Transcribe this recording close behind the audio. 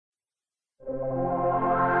Endless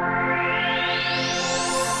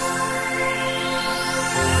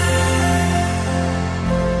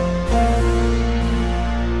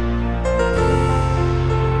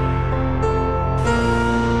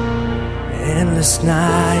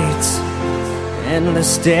nights,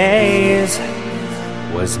 endless days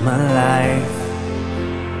was my life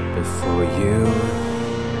before you.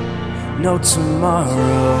 No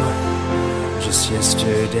tomorrow, just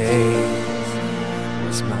yesterday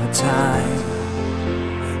was my time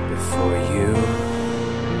before you.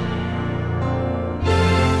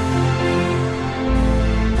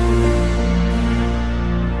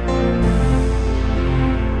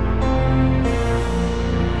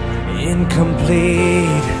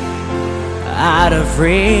 Incomplete, out of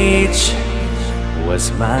reach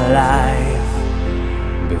was my life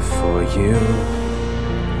before you.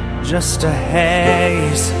 Just a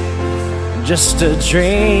haze, just a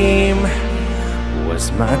dream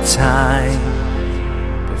was my time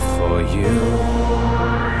before you.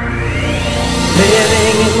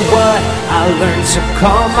 Living in what I learned to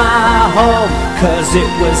call my home, 'cause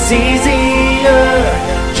it was easier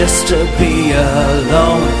just to be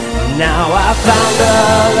alone. Now I found a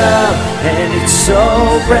love, and it's so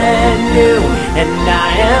brand new, and I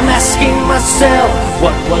am asking myself,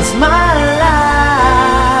 what was my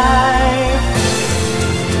life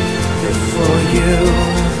before you,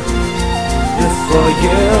 before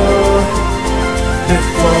you,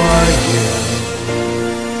 before you?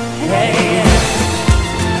 Hey.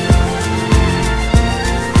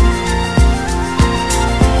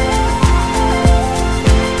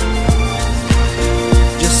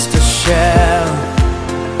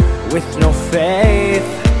 With no faith,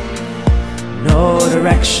 no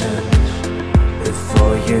direction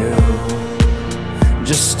before you.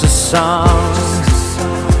 Just a song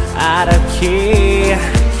out of key,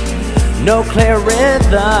 no clear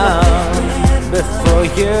rhythm before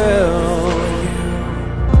you.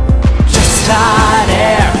 Just hot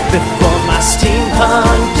air before my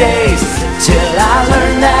steampunk days, till I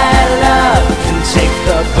learn that love can take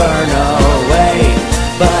the burn away.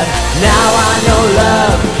 But now I know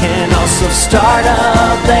love can also start a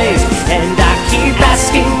blaze, and I keep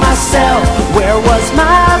asking myself, where was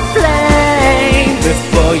my flame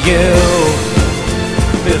before you,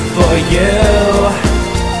 before you,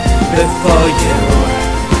 before you,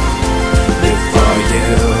 before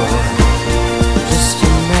you? Just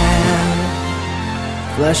a man,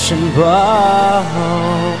 flesh and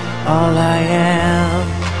bone, all I am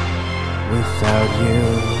without you.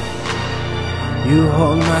 You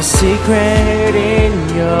hold my secret in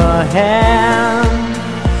your hand.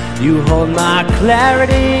 You hold my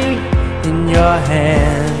clarity in your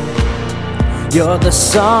hand. You're the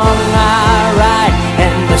song I write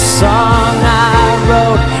and the song I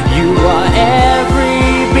wrote. You are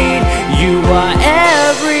every beat, you are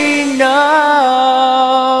every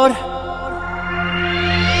note.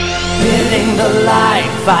 Living the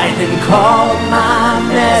life I then called my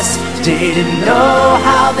mess. Didn't know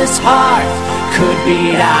how this heart could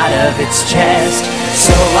beat out of its chest.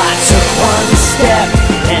 So I took one step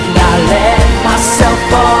and I let myself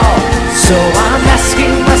fall. So I'm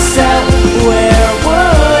asking myself, where